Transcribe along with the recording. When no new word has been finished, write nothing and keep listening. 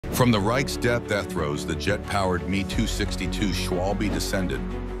From the Reich's death throes, the jet-powered Me-262 Schwalbe descended,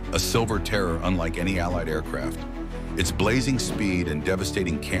 a silver terror unlike any Allied aircraft. Its blazing speed and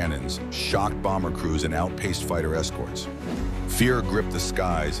devastating cannons shocked bomber crews and outpaced fighter escorts. Fear gripped the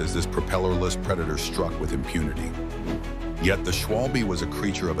skies as this propellerless predator struck with impunity. Yet the Schwalbe was a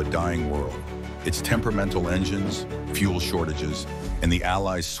creature of a dying world. Its temperamental engines, fuel shortages, and the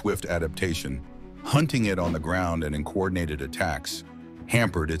Allies' swift adaptation, hunting it on the ground and in coordinated attacks,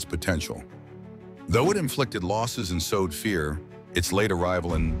 hampered its potential. Though it inflicted losses and sowed fear, its late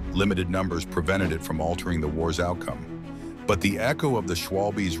arrival in limited numbers prevented it from altering the war's outcome. But the echo of the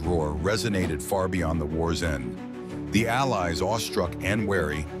Schwalbe's roar resonated far beyond the war's end. The Allies, awestruck and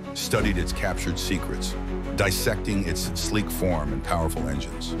wary, studied its captured secrets, dissecting its sleek form and powerful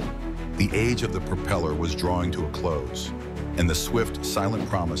engines. The age of the propeller was drawing to a close, and the swift, silent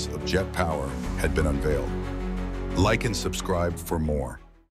promise of jet power had been unveiled. Like and subscribe for more.